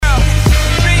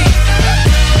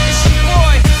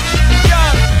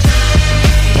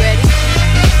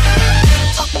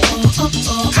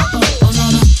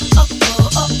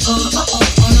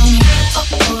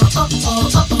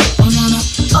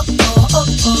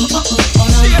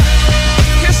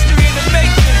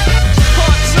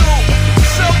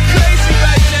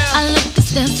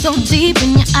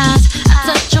eyes. I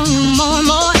touch on you more and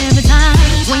more every time.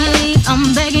 When you leave,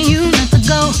 I'm begging you not to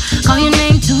go. Call your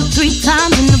name 2-3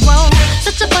 times in a row.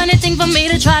 Such a funny thing for me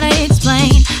to try to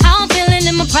explain. How I'm feeling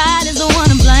and my pride is the one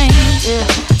to blame.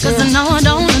 Cause I know I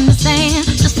don't understand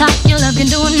just how your love can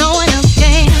do it, no one else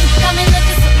can. Got me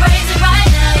looking so crazy right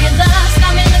now. Your love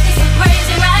got me looking so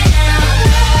crazy right now.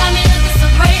 Got me looking so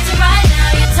crazy right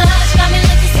now. Your touch got me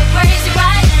looking so crazy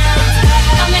right now.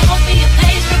 Got me hoping you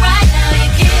page me right now.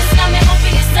 Your kiss got me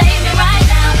hoping you save me right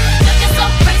now. Looking so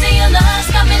crazy, your love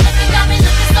got me looking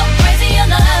so crazy, your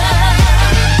love.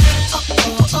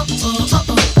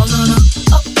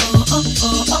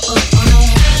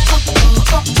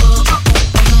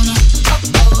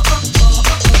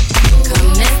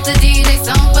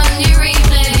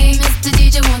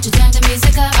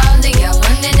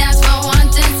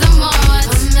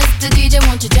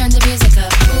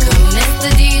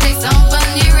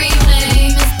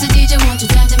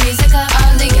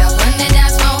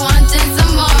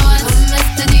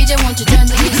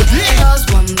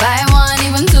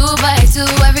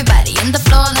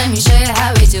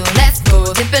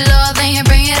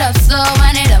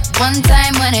 One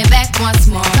time, run it back once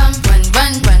more. Come, run,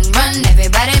 run, run, run.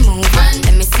 Everybody move, run.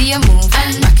 Let me see you move.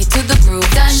 Rock it to the groove.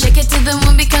 Done. Shake it till the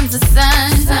moon becomes the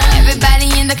sun. Everybody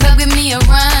in the club, give me a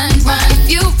run, run.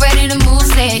 If you ready to move,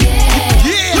 say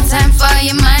yeah. One time for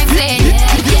your mind, say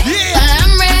yeah. Well,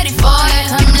 I'm ready for it.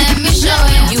 Come, let me show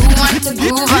you. You want to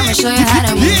groove? I'ma show you how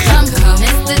to move. Come, come,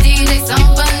 Mr. DJ,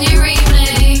 some fun you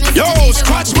replay. Yo,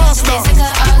 Scratch Master.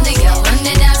 All the girls run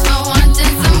the dance floor,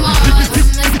 wanting some more.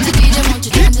 Mr. DJ, won't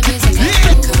you turn the music?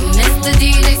 Mr.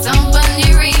 DJ, some funny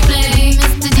replay.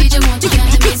 Mr. DJ, won't you turn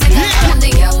the music up? All the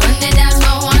girls run the dance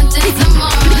floor, wanting some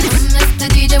more. Mr.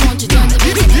 DJ, won't you turn the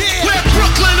music up? We're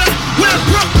Brooklyn, we're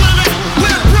Brooklyn,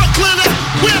 we're Brooklyn,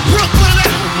 we're Brooklyn,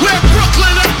 we're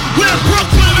Brooklyn, we're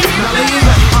Brooklyn.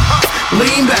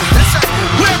 Lean back.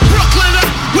 We're Brooklyn,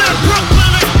 we're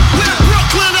Brooklyn, we're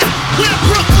Brooklyn, we're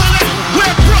Brooklyn,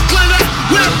 we're Brooklyn,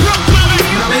 we're Brooklyn.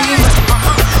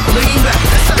 Lean back.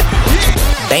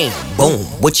 Bang, boom,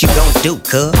 what you gon' do,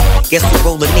 cuz? Guess we're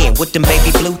rolling in with them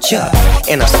baby blue chuck.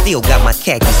 And I still got my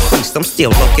khakis creased. I'm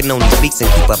still looking on these beats and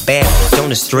keep a bad on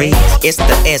the streets. It's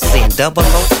the SNOOP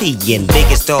and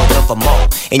biggest dog of them all.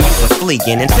 And you were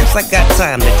fleeing. And since I got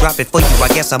time to drop it for you, I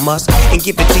guess I must. And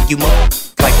give it to you more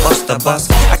like Buster Bus.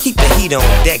 I keep the heat on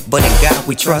deck, but in God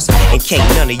we trust. And can't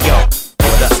none of y'all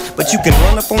with us. But you can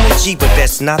run up on the G, but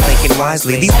that's not thinking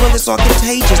wisely. These bullets are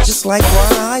contagious, just like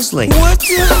Ron Isley. What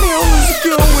the hell is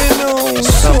going on?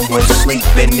 Someone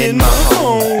sleeping in my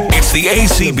home. It's the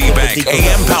ACB Bank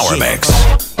AM Power Mix.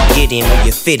 Get in where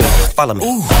you fit in. Follow me.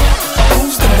 Ooh,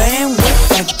 who's the man with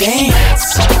that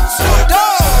dance?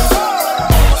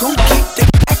 Who keep the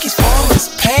khakis for his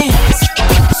pants?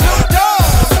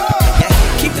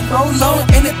 Keep the roll low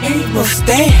and the people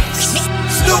stance.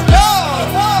 Snoop Dogg.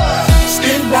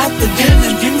 Still got the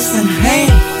diligence in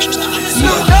hand.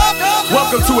 Snoop Dogg.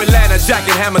 Welcome to Atlanta,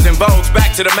 jacking hammers and bows.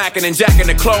 Back to the mackin' and jacking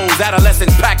the clothes.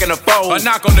 Adolescents packing the foes. A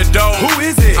knock on the door. Who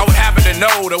is it? I would happen to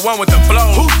know, the one with the flow.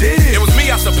 Who did it? It was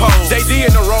me, I suppose. JD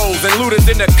in the rolls and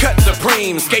Luda's in the cut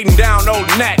supreme. Skating down old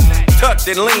Nat, tucked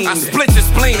and lean. I split your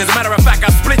spleen, as a matter of fact,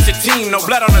 I split your team. No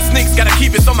blood on the sneaks, gotta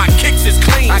keep it so my kicks is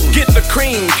clean. I get the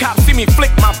cream, cops see me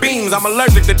flick my beams. I'm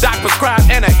allergic to doc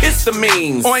prescribed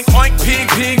antihistamines. Oink, oink,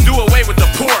 pig, pig, do away with the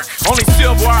pork. Only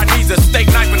silverware needs a steak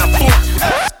knife and a fork.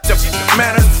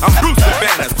 Manners, I'm Bruce the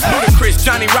Banners. Ludacris,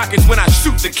 Johnny Rockets when I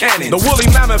shoot the cannon. The woolly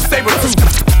mammoth saber tooth,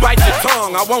 bite your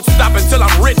tongue. I won't stop until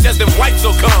I'm rich as them whites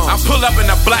will come. I pull up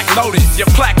in a black Lotus, your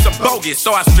plaques are bogus.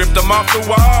 So I stripped them off the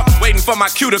wall, waiting for my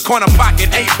cue to corner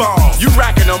pocket 8 balls. You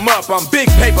racking them up, I'm big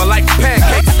paper like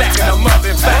pancakes, stacking them up.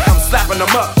 In fact, I'm slapping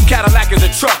them up. Cadillac is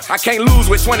a truck, I can't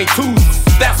lose with 22s.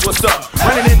 That's what's up.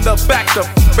 Running in the back, the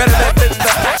better than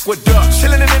the aqueduct.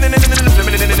 Chilling in.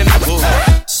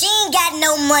 She ain't got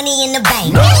no money in the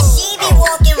bank. She be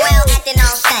walking around acting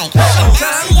all stank. And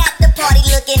now she at the party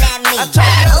looking at me. Hope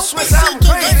that she can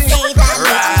get saved by me.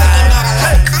 I'm looking at her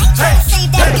like, I ain't trying to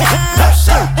save that girl. I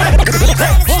ain't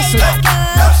trying to save that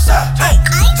girl. I ain't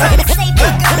trying to save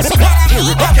that girl. She got a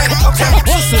heat, but I ain't trying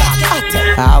to save that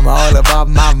girl. I'm all about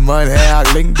my money. I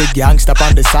link the gangsta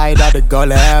on the side of the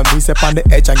gully. Me step on the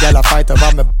edge and girl a fight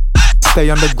over me. Stay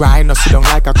on the grind, no sit down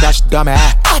like a crash dummy.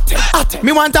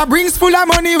 Me want a rings full of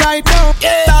money right now.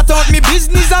 Start out me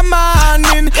business a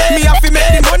morning. Me have to make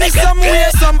the money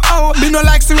somewhere, somehow. Me no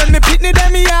like see when me pitney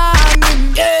them me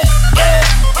yarning.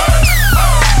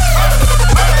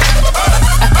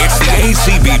 It's the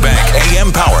ACB Bank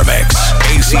AM Power Mix.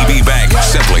 ACB Bank,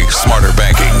 simply smarter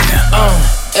banking.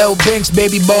 L Banks,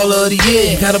 baby baller of the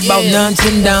year. Got about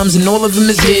 9-10 dimes and all of them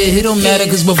is here. It don't matter,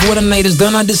 cause before the night is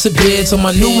done, I disappeared. So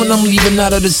my new one, I'm leaving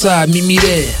out of the side. Meet me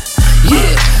there. Yeah,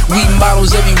 weed bottles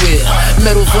everywhere.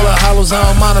 Metal full of hollows, I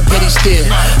don't mind a petty stare.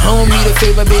 I don't need a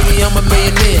favor, baby, I'm a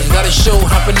millionaire. Got a show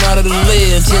hopping out of the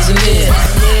lid, tears in there.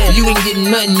 You ain't getting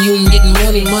nothing, you ain't getting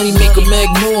money. Money make a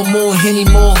mag more Henny,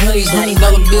 more honeys. $100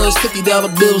 bills, $50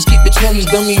 bills, keep the 20s,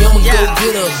 dummy, I'ma go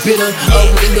get a bitter.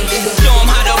 Show 'em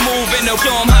how to move in the,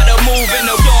 show 'em how to move in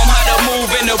the, show 'em how to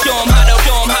move in the, show 'em how to,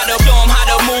 show 'em how to, show 'em how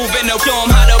to move in the, show 'em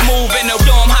how to move in the,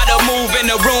 show 'em how to move in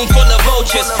the room full of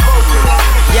vultures.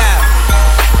 Yeah,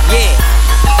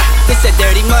 this a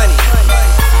dirty money.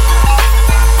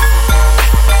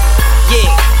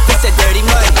 Yeah, this a dirty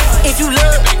money. If you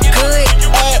look good,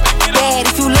 act bad.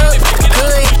 If you look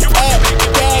good, act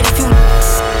bad. If you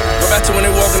Go back to when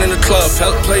they walking in the club.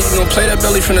 Play that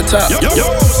belly from the top. You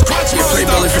play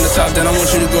belly from the top, then I want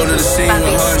you to go to the scene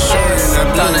with her and Shorty and that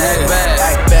blue.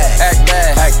 Act bad, act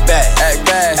bad, act bad, act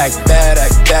bad, act bad, act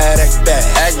bad, act bad,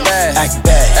 act bad, act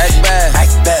bad, act bad,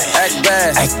 act bad, act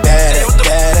bad, act bad, act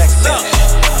bad, act bad.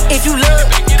 If you look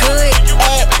good,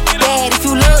 act bad. If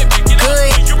you look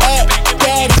good, act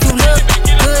bad. If you look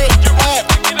good, act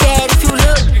bad. If you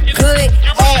look good,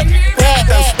 act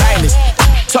bad.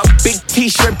 Talk big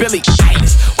t-shirt, Billy.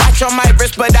 Watch on my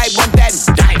wrist, but I want that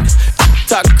diamond.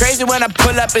 Talk crazy when I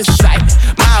pull up in sight.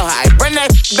 Mile high, run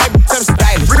that back, some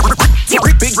stylish.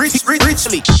 Big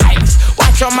richly.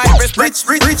 Watch on my wrist, rich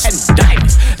and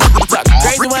diamonds. Talk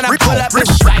crazy when I pull up in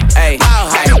sight. Mile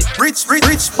high. Rich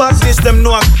badness, them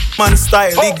know a man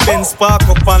style. Big Ben spark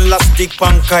up and last stick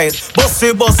pan Kyle. Boss,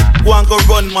 go and go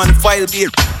run man file beer.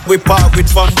 We part with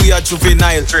fam, we are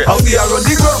juvenile. How we are on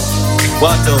the ground?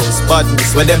 What else?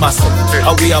 Badness, where them a say?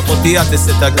 How we are put the artist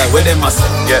set a guy, where them a say?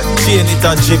 Yeah. Chain it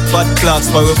a jig, bad clocks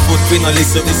for a foot, we no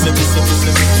listen.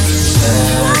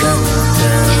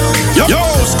 Yo,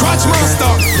 Scratch Master.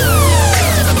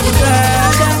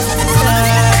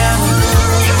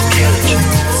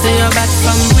 Say you're back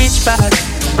from which part?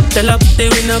 Tell up the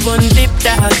winner gun dip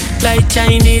that. Like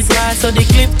Chinese war, so the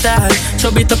clip that.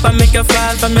 Chop it up and make you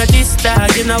fall from your disc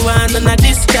tag. You know one on a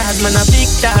discard, man a big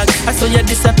tag. I saw you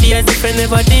disappear as if I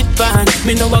never did ban.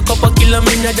 Me know a couple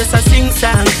kilometers just a sing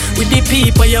song. With the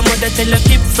people your mother tell you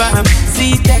keep from.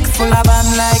 Z-Tech full of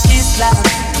bomb like Islam.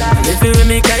 If you with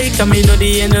me kite, me know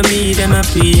the enemy. Them a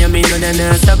pray and me know they're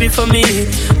not sorry for me.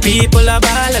 People are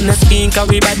ball and a skin,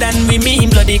 cause we bad and we mean.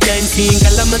 Bloody crime scene,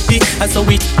 calamity. I saw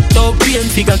we talk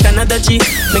and figure Canada G.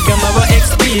 Make them have a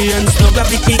experience, no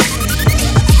gravity.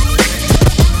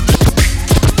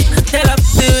 Tell up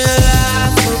to your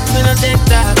life, we no take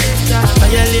that.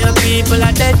 Violate people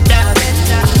are dead dog.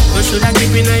 We should have keep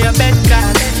in your bed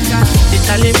card. The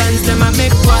Taliban's them a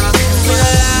make war. To your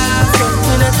life,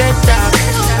 we no take that.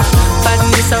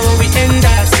 Badness is how we end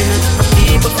up.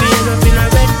 People feel up in a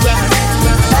red grass.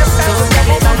 So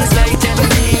Taliban's like them.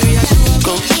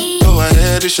 Go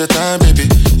ahead, it's your time, baby.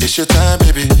 It's your time,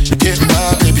 baby. Get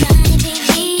my baby.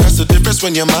 That's the difference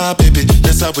when you're my baby.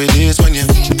 That's how it is when you.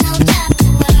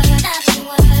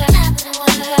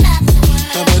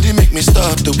 Nobody make me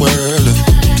stop the world.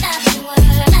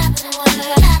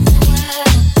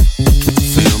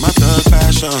 Feel my thug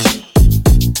passion.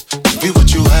 Be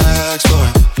what you ask for.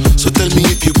 So tell me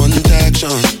if you want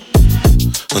action.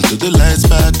 Until the lights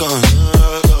back on.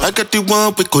 I got the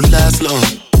one we could last long.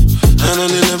 And I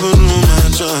never knew my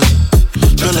job.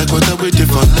 Feel like what I waited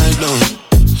for night long.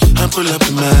 I pull up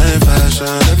in my fashion.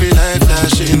 Every night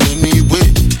flashing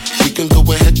anyway. We can go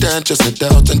ahead and just head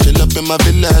out and chill up in my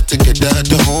villa to get out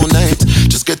the whole night.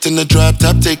 Just get in the drop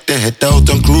top, take the head out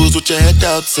and cruise with your head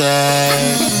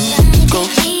outside. Go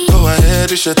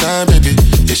ahead, it's your time, baby.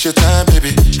 It's your time,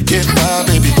 baby. Get my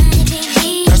baby.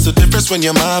 That's the difference when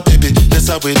you're my baby. That's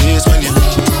how it is when you.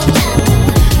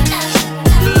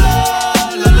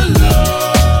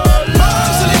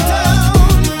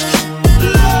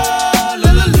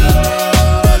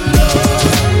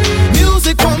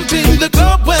 The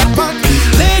club went packed,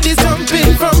 ladies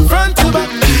jumping from front to back.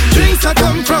 Drinks are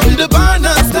come from the bar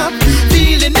non-stop.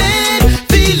 Feeling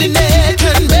it,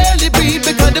 can barely breathe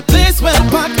because the place went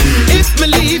packed. If me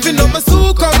leaving, no my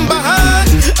soul come behind.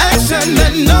 Action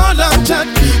and all I'm chat.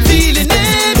 Feeling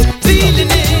it.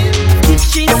 If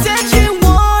she said she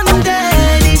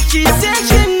wanted, if she said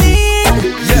she need,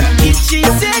 if she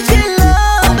said she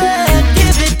love it,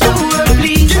 give it to her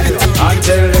please.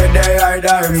 Until the day I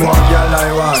die, more girl I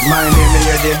want. My name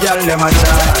is the girl them a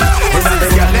try. It's the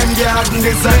girl them garden,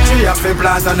 this a tree of the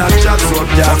plant and a chat so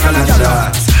girl can a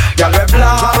chat. Girl we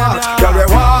black, girl we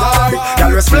white,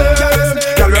 girl we slim,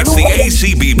 girl we It's the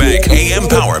ACB Bank AM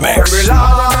Power Power Mix.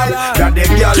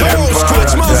 Yo,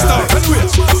 Scratch Master.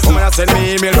 Woman I send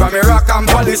me email from Iraq and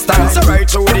Palestine. So right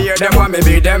through the year, them want me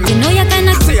be them. You know you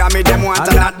kinda. See I me them want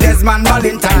and not Desmond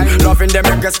Valentine. Loving them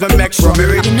request me make sure me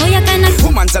read. You know you kinda.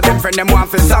 Woman say them friend them want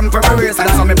for some preparation.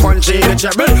 So me punch in the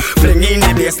treble, fling in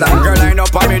the baseline. Girl line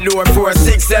up on me door 4,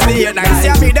 6, 7, 8, 9. See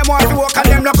I me them want to walk and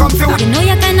them no come through. You know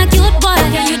you kinda cute boy,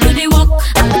 yeah you do the work.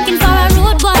 I'm looking for a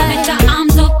road boy. Get your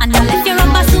arms up and I let you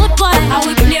rubber suit boy. How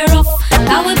we play rough,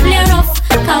 how we play rough,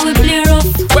 how we play rough.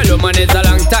 Well, woman, it's a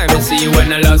long time to see you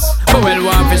when I lost. But well,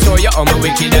 want to show you how me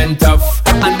wicked and tough.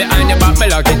 And behind your back, me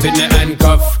lock it in the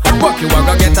handcuff. Walk you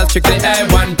walk, get a strictly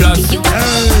A1+.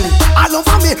 I love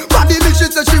for me, body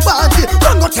delicious that she want it.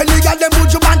 Run go tell you girl them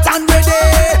put your pants and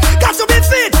ready. Got to be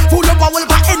fit, full of power,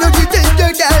 but energy,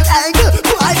 danger, girl, angle.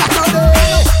 I got to know.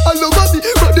 I love for me,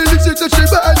 body delicious that she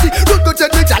want it. Run go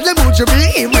tell you girl them put your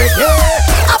ready.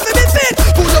 I feel me fit,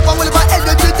 full of power, but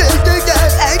energy, danger,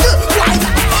 girl, angle.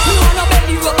 You wanna bet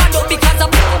you rubber dub because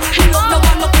of no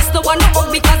one no piss, no one no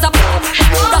hug because of.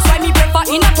 That's why me prefer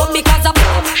in a club because of.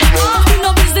 You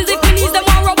know business if you need them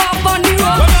one rubber up on the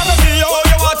road.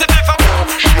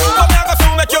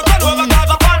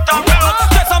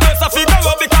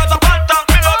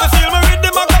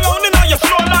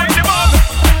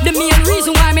 The main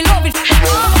reason why me love it,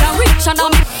 the rich and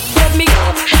me love me.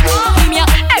 Give me a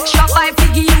extra 5 to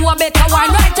give you a better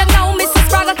wine. Right now, Mrs.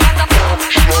 Brother.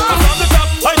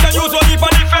 I can use one for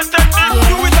different technique.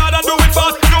 Do it hard and do it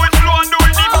fast, do it slow and do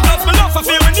it deep. That's me love for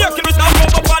feeling naked with no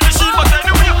rope up on the sheet. But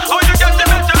anyway, how you get the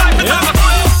better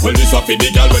life? Well, this a for the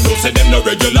girl when you say them no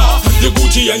regular. Your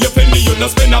Gucci and your Fendi, you no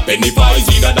spend a penny for. It's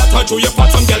either that or your fat,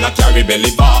 some girl a carry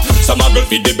belly bar. Some a girl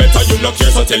feed the better, you look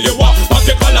here, so tell you what. Pop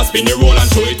your collar, spin your roll and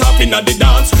show it off inna the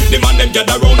dance. The man them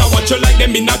gather round and watch you like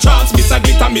them in a trance. Miss a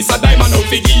glitter, miss a diamond, out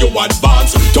figure you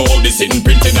advance. To all this in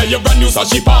printing and your brand new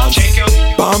sashi pants.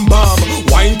 Bam bam,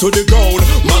 wine to the ground.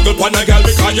 Muggle pon a girl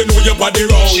because you know your body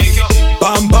round.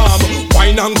 Bam bam,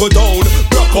 wine and go down.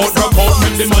 Rock out,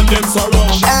 make the man them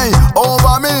surround. Hey,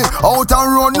 over me, out and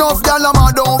road enough gal a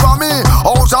mad over me.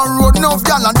 Out and road enough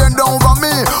gal and then over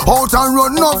me. Out and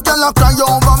road enough gal a cry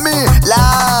over me.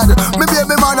 Lad, me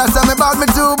baby mother say me bad,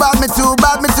 me too bad, me too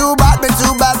bad, me too bad, me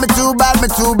too bad, me too bad, me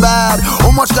too bad.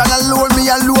 How much gal alone me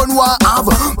alone want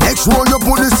have? Make sure you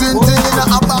put this in thing in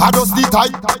a abba. I just the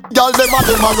tight, gal them a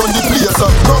run the place.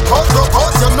 Rock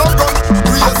out, you no run,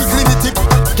 crazy clinic.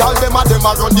 Gal them a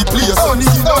run the place.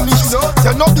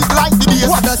 You know this like the bass.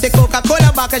 What does the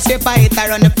Coca-Cola back a shape I hit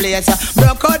around the place?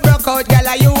 Broke out, gal,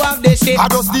 you have the shit. I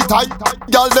just the tight,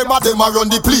 gal them a run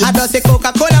the place. I does the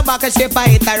Coca-Cola back a shape I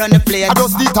hit around the place. I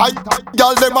just the tight,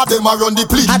 gal them a run the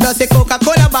place. I does the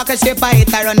Coca-Cola back a shape I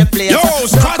hit around the place. Yo,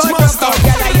 Scratch Master.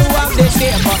 Gal, you have the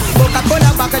shape. Coca-Cola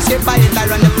back a shape I hit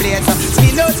around the place.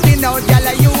 Skin out, gal,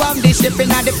 you have the shipping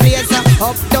at the place.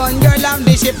 Uptown girl, I'm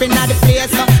the shipping at the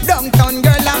place. Downtown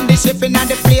girl, I'm the shipping at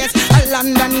the place.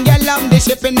 London girl, I'm the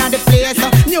shipping at the place.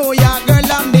 New York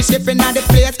girl, I'm the shipping at the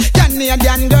place.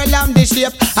 Canadian girl, I'm the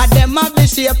shape. A them have the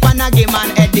shape and I give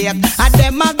man headache. A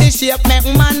them have the shape, make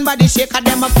man body shake. A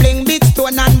them a fling big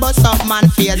stone and bust up man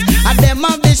face. A them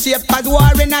have the shape, cause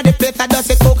warring at the place. I does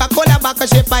a Coca-Cola back a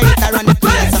shape, I hit around the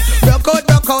place. Rock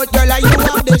out, girl, you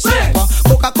have the shape.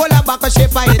 Coca-Cola back a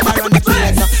shape, I hit around the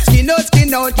place.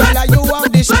 Skin out, girl, you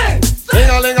have the shape.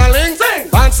 Ding-a-ling-a-ling,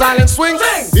 pants silent swing.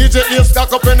 DJ ears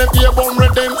stuck up in the ear bone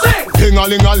rhythm.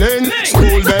 Ding-a-ling-a-ling,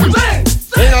 school bell.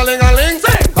 Ding-a-ling-a-ling,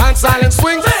 pants silent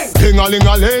swing.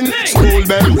 Ding-a-ling-a-ling, school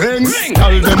bell ring.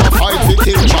 Tell them a fight to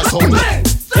teach us some.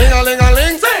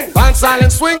 Ding-a-ling-a-ling, pants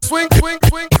silent swing.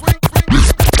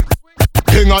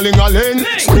 Ding-a-ling-a-ling,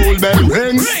 school bell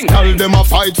ring. Tell them a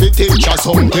fight to teach us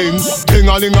something.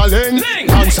 Ding-a-ling-a-ling,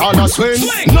 dance all a swing.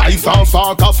 Knife and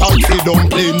fork a fight for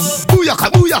dumplings.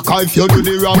 Booyaka, booyaka, if you do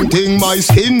the wrong thing. My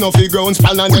skin no fi ground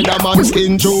span another man's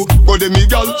skin too. Go dem me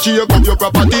gal, shake up your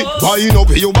property. Wind up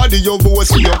your body, your boss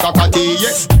see your cockatee.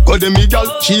 Yes, go dem me gal,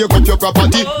 shake up your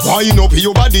property. Wind up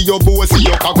your body, your boss see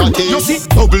your cockatee. You see,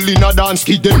 double in a dance,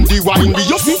 give them the wine.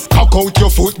 You see, cock out your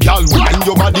foot, gal, wind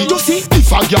your body. You see, if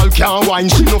a gal can't wine,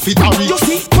 she no fit hurry. You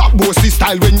see, pop bossy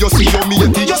style when you see your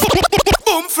matey. You see,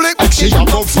 boom flick, like she a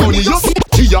buff funny. You see,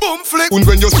 she a boom flick. And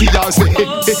when you see her say, hey,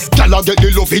 hey, gal a get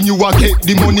the love and you a get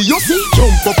the money. You see,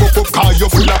 jump up, car you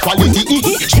full of quality.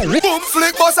 Boom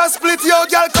flick, boss a split, yo,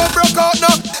 gal come broke out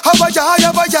now. Have a ya.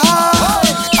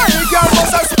 Hey, gal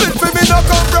boss a split for me, no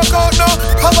come broke out now.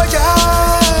 Have a ya.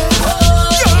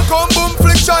 Gal come boom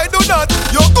flick, try do that.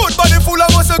 Your good body full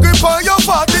of muscle grip on your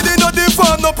fat. Didn't know the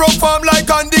farm, no perform like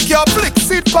handicap flick.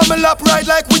 Sit pa me lap, ride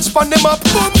like which pan them up.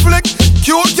 Boom flick,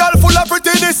 cute gal full of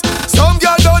prettiness. Some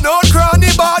gal don't know cranny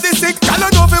body sick. Gal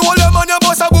know fi hold them on your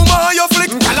boss a boom on your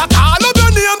flick.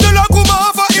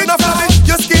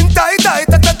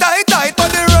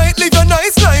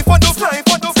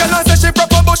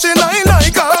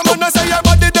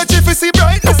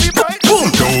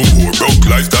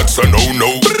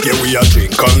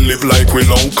 drink and live like we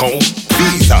long count.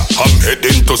 Visa, I'm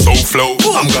heading to South Flow.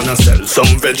 I'm gonna sell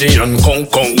some veggie and Kong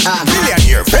Kong.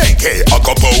 Millionaire, fake,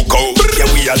 Acapulco.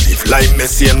 Yeah, we a live like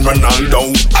Messi and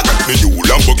Ronaldo. I got me new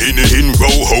Lamborghini in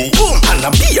Rojo. And I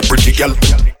be a pretty girl.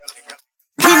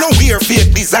 We know we're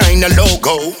fake designer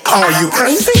logo. Are you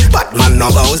crazy? But man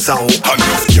no go so.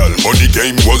 Enough y'all money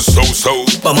game was so.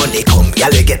 But money come,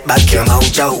 y'all get back your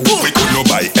mojo. We could no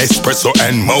buy espresso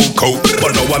and moco.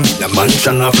 But now I'm in a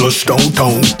mansion I flush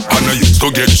downtown. And I used to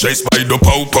get chased by the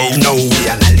po-po. No, we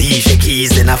and I leave your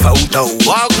keys in a photo.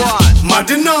 Walk on.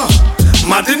 Madina.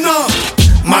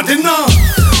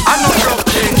 I know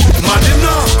something.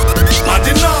 Madina.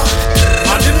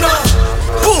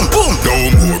 Boom. No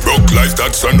more broke life,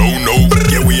 that's a no-no.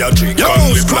 Yeah, we are drink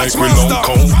and live like we long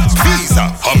count.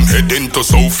 Visa, I'm heading to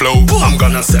South Flow. I'm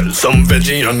gonna sell some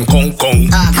veggie and Kong Kong.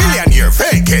 Millionaire,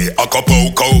 fake,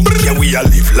 Acapulco. Yeah, we are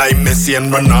live like Messi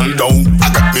and Ronaldo. I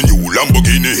got me new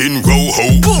Lamborghini in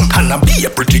Rojo. And I be a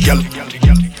pretty girl.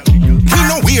 We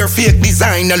know we're fake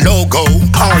designer logo.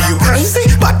 Are you crazy?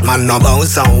 But man no go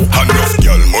so. Enough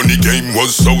y'all money game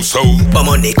was so. But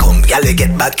money come, y'all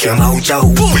get back your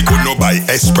mojo. We could no buy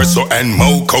espresso and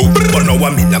moco. But now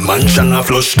I'm in a mansion I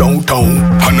flush downtown.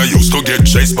 And I used to get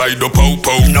chased by the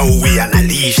po-po. No, we and I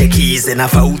leave your keys in a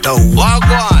photo. Walk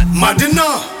on.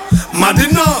 Madina.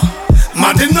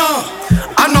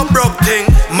 I no broke thing.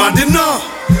 Madina.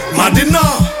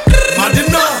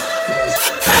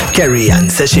 Carrie Ann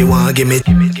says she wanna give me.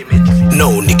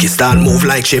 No, Nikki start move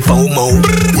like she FOMO.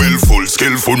 Well, full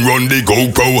skillful run the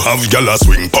go-go. Have gal a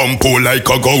swing pumpo like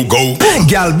a go-go.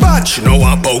 Gal batch, no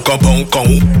a poke.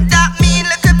 That mean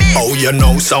look a bit. Oh, you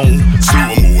know sound.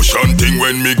 Slow motion thing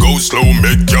when me go slow.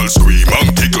 Make gal scream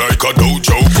and kick like a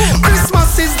dojo.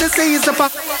 Christmas is the season for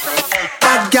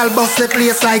bad gal bust the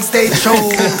place like stage show.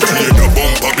 Play the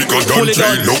bumper because don't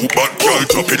say low. Bad gal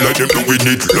chop it like them doing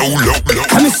it low.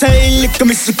 Come and say lick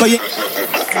me sick of you.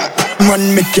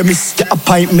 Man make you miss the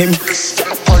appointment.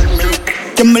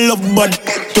 Give me love but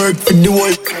work for the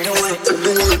world.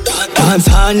 Dance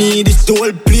honey this the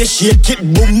whole place. Shake it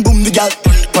boom the gal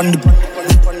on the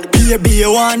baby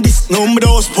you want this no me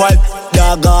don't spoil.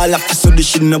 Dog all after so this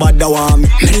shit nobody want me.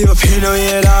 Me never feel no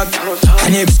way dog.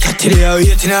 And if it's got to the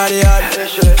waiting on the yard.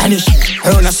 And it's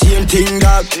around the same thing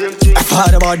dog. I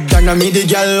thought about that and me the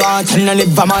girl want. And I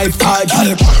live by my part.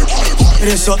 It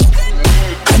is so.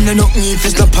 And I know me if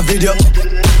it's not a video.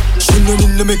 She know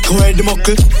in the make away the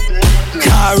muckle.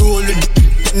 Car rolling,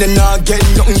 and then I get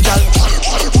nothing gal.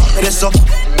 It is so.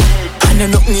 And I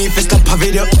know me if it's not a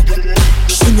video.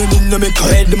 She know in the make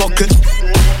away the muckle.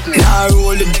 Car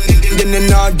rolling, and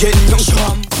then I get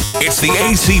nothing. It's the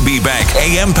ACB Bank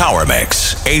AM Power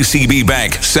Mix. ACB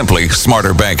Bank, simply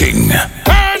smarter banking.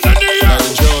 Hands in the air.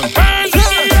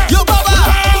 Yo, Baba.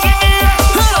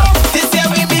 This year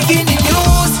we beginning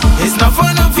news. It's not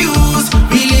fun of views.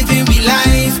 We living we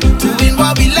life, doing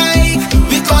what we like.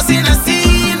 Because in a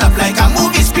scene up like a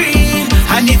movie screen.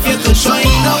 And if you could show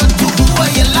it out, do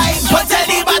what you like. But tell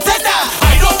the bartender,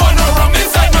 I don't want no rum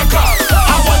inside my car.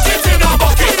 I want it in a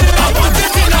bucket. I want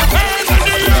it in a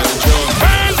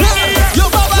yo,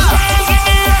 Baba.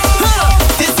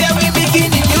 This year we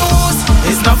beginning news.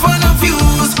 It's not fun of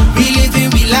views. We living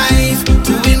we life,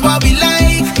 doing what we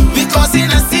like. Because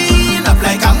in a scene up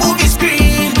like a movie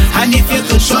screen. And if you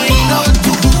could show it out,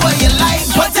 do what you like.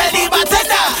 But tell the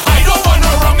bartender, I don't want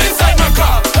no rum inside my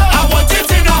car. I want it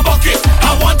in a bucket.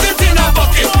 I want it in a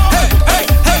bucket. Hey.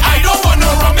 I don't want no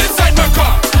rum inside my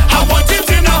car. I want it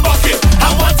in a bucket.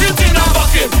 I want it in a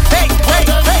bucket.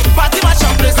 hey. Party my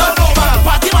chambre, turn over.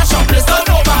 Party my chambre, turn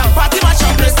over. Party my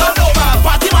chambre, turn over.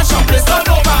 Party my chambre, turn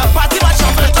over. Party my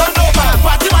chambre, turn over.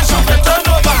 Party my chambre, turn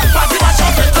over. Party my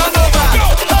chambre, turn over.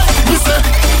 Me say,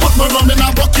 put my rum in a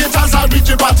bucket as I reach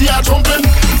the party I jumping.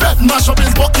 Bet mash up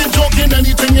his bucket, joking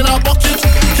anything in a bucket.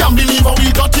 Can't believe how we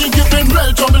got it, giving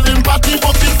real trouble in party.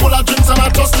 Bucket full of drinks and a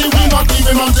thirsty, we not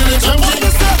leaving until it's empty.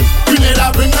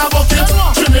 Grenada bring a bucket,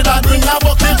 Trinidad bring a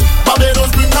bucket,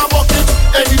 Barbados bring a bucket,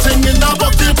 anything in a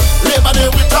bucket. Labor Day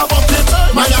with a bucket,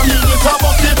 Miami with a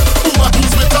bucket,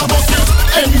 Ubatu's with a bucket,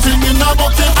 anything in a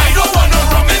bucket. I don't want no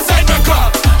rum inside my car.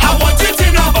 I want it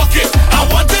in a bucket. I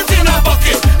want it in a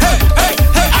bucket. Hey.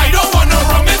 I don't want no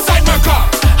rum inside my car.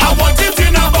 I want it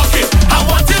in a bucket. I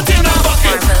want it in a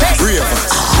bucket. Three of us.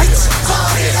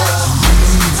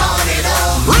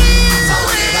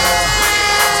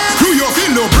 Do you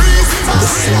feel no breeze?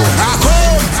 I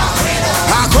come.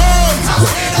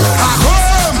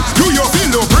 Do you feel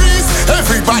no breeze?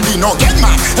 Everybody no get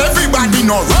mad. Everybody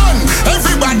no run.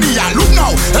 Everybody a look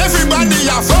now. Everybody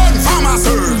a fun. Form a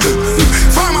circle.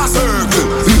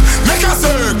 Make a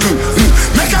circle.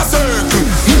 Make a circle.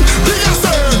 Big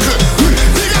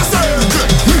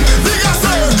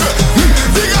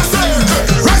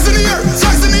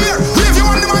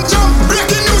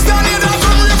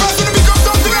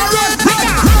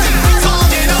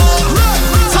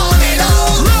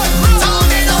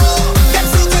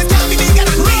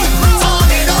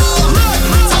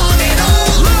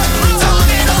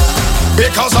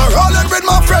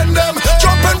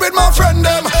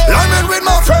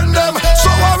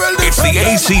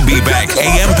ACB Bank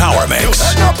AM Power Mix.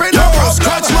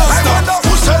 Scratch master,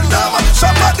 who sell them?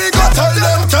 Somebody go tell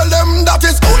them that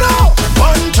is uno.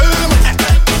 One team,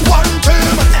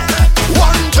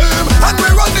 and we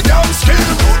run the damn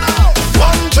scheme.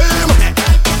 One team,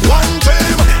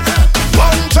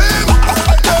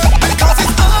 because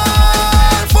it's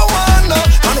all for one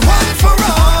and one for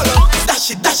all.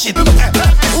 Dash it.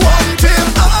 One team,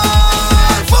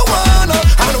 all for one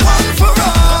and one for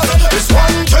all. It's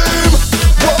one team,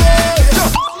 boy.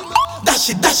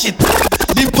 Dash it.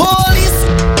 The police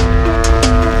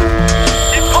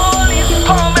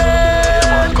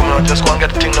coming. Come on, just go and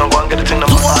get the thing now.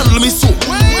 Do handle me so.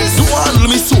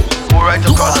 Alright,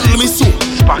 do handle me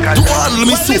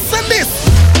so. Listen this.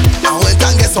 I went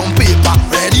and get some paper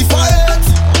ready for it.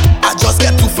 I just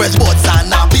get 2 fresh boards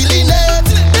and I'm peeling it.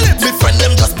 My friend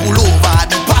them just pull over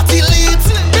the party lit.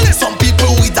 Some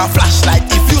people with a flashlight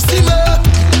if you see me.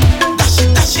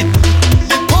 Dash it.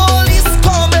 The police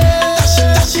coming.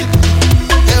 Dash it.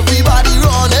 Everybody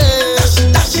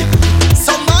running. Dash it.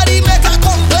 Somebody make a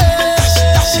complaint.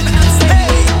 Dash it.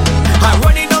 Hey, I'm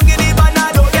running down in the van,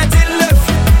 I don't get it left.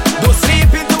 Don't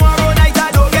sleep in tomorrow night,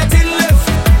 I don't get it left.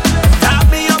 Tap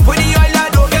me up with the oil, I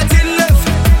don't get it left.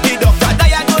 The doctor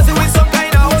diagnosed me with some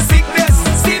kind of sickness.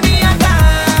 See me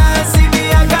again,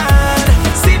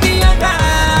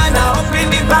 now up in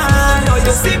the van. Oh,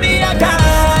 you see me again,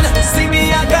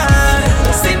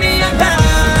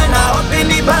 now up in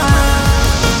the van.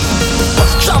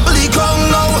 Trampoline ground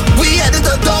now, we headed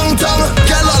to downtown.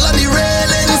 Girl all on the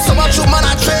railing, so much man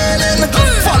are trailing.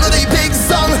 Follow the big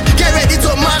song, get ready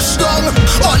to mash down.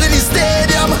 All in the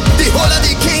stadium, the whole of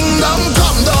the kingdom.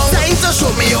 Come down, time to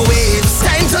show me your waves.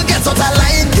 Time to get out of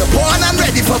line, you're born and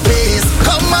ready for pace.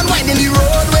 Come and wind in the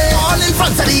roadway, all in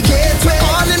front of the gateway,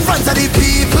 all in front of the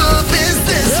people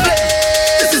business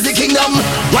place. This is the kingdom.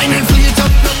 Wine and flee it up,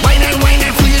 wine and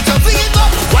flee it up, flee it up.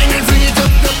 Wine and flee it up,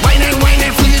 wine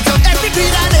and flee it up. Every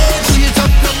beat and age, flee it up,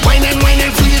 wine and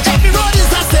flee it up. Every road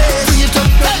is a stage, flee it up,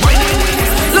 wine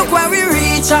and. Look where we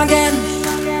reach again.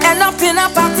 End up in a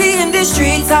party in the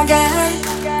streets again.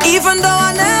 Even though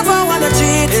I never wanna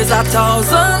cheat, it's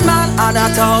 1,000 man and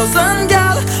 1,000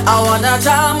 gal. I wanna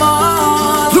jam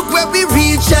on. Look where we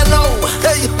reach, you know.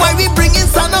 Hey, why we bringing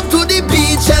sun up to the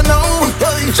beach, you know.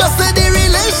 Just let the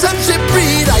relationship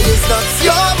breathe. I is not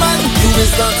your man, you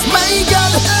is not my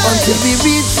girl. Until we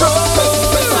reach home.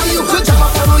 So you could jam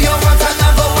up on your want and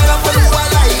never wanna put you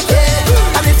like it.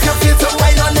 And if you feel to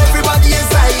wine on everybody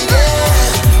inside it.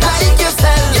 Like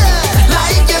yourself,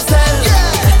 like yourself,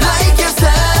 like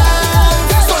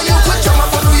yourself. So you could jam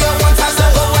up on your want and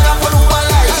never wanna put you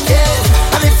like it.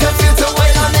 And if you feel to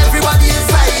wine on everybody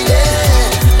inside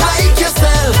it. Like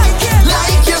yourself,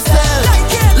 like yourself,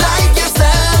 like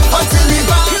yourself. Until we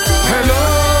Hello,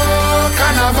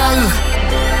 Carnival.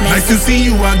 Nice to see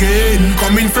you again.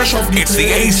 Coming fresh off the It's the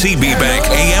ACB Bank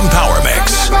AM Power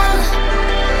Mix.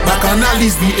 Back on all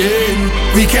is the end.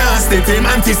 We can't stay in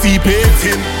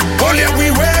anticipating. Only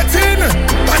we waiting.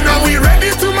 And now we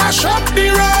ready to mash up the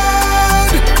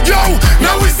road. Yo,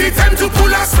 now is the time to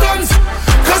pull our stunts.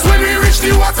 Cause when we reach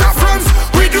the waterfront,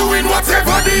 we doing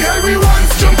whatever the hell we want.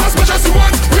 Jump as much as you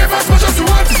want, wave as much as you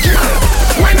want,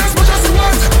 wine as much as you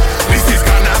want. This is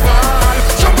carnival.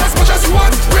 Jump as much as you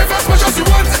want, wave as much as you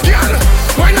want,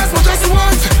 wine as much as you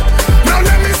want. Now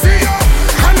let me see you.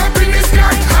 Hand up in the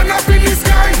sky, hand up in the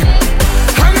sky,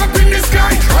 hand up in the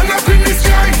sky, hand up in the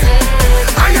sky.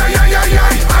 Ay ay ay ay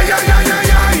ay ay ay ay ay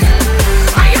ay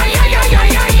ay ay ay ay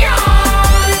ay ay ay.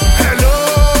 Hello,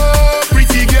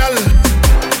 pretty girl,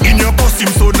 in your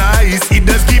costume so nice, it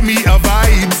does give me a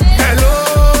vibe. Hello,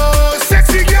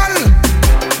 sexy girl,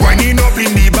 winding up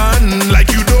in the band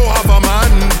like you don't have a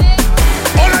man.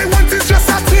 All I want is just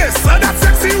a taste of that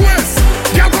sexy waist.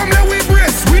 Yeah, come let we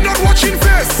brace, we not watching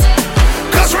face.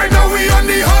 Cause right now we on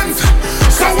the hunt.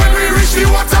 So when we reach the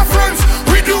waterfront,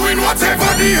 we doing whatever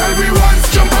the hell we want.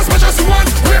 Jump as much as you want,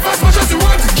 wave as much as you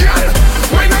want, girl,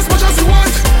 wine as much as you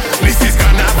want. This is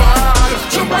carnival.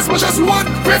 Jump as much as you want,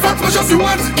 wave as much as you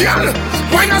want, girl,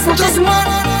 wine as much as you want.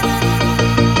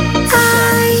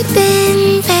 I've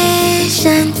been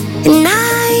patient and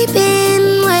I've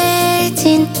been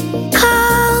waiting.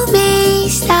 Call me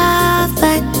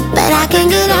stubborn, but I can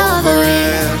get over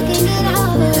it.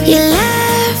 You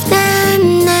left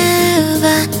and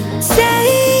never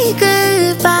say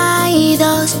goodbye.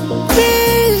 Those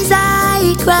tears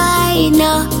I cried,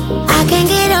 no, I can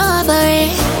get over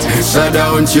it. So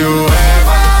don't you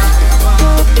ever